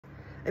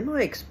In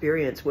my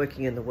experience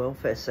working in the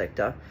welfare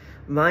sector,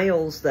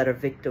 males that are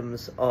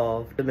victims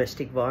of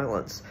domestic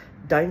violence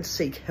don't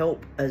seek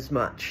help as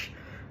much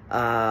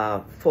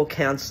for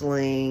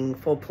counselling,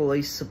 for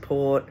police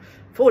support,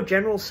 for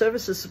general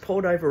services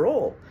support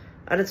overall.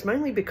 And it's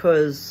mainly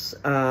because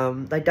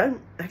they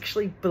don't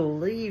actually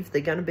believe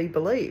they're going to be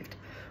believed.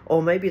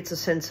 Or maybe it's a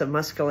sense of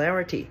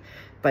muscularity,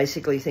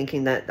 basically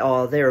thinking that,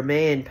 oh, they're a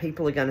man,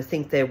 people are going to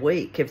think they're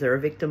weak if they're a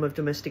victim of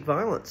domestic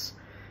violence.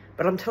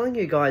 But I'm telling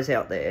you guys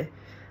out there,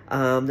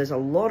 there's a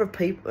lot of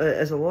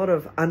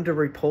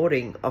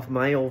underreporting of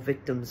male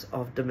victims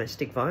of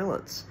domestic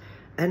violence.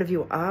 And if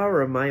you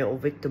are a male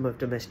victim of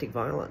domestic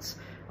violence,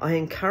 I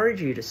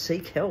encourage you to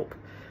seek help,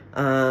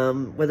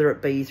 whether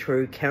it be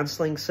through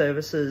counselling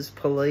services,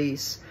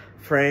 police,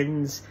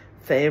 friends,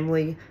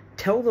 family.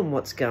 Tell them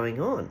what's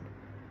going on.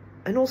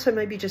 And also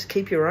maybe just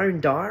keep your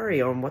own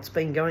diary on what's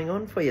been going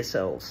on for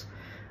yourselves,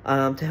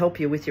 to help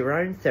you with your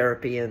own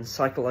therapy and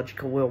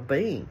psychological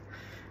well-being.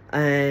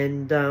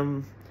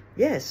 And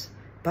yes,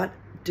 but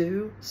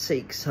do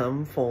seek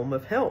some form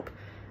of help.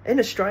 In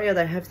Australia,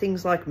 they have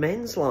things like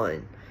Men's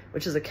Line,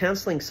 which is a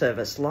counselling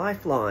service,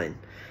 Lifeline.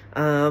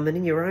 And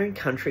in your own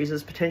countries,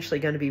 there's potentially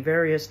going to be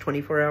various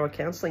 24-hour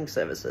counselling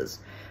services.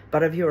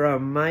 But if you're a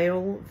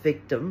male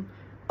victim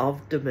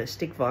of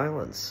domestic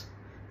violence,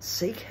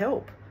 seek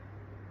help.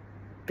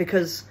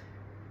 Because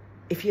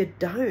if you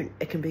don't,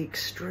 it can be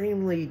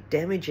extremely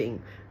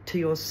damaging to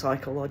your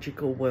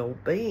psychological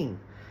well-being.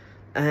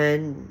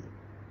 And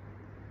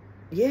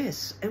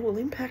yes, it will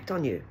impact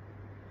on you.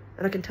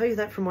 And I can tell you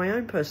that from my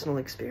own personal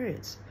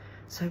experience.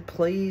 So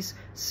please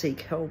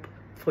seek help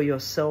for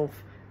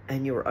yourself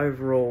and your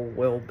overall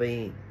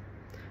well-being.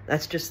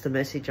 That's just the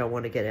message I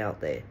want to get out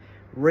there.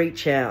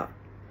 Reach out,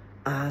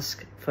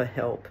 ask for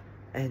help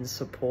and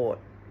support,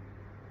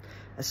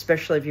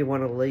 especially if you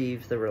want to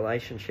leave the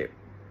relationship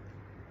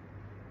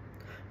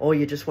or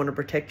you just want to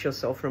protect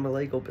yourself from a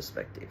legal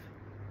perspective.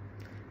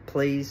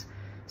 Please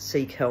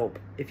seek help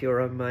if you're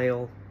a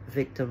male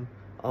victim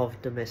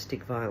of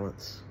domestic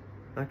violence.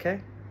 Okay?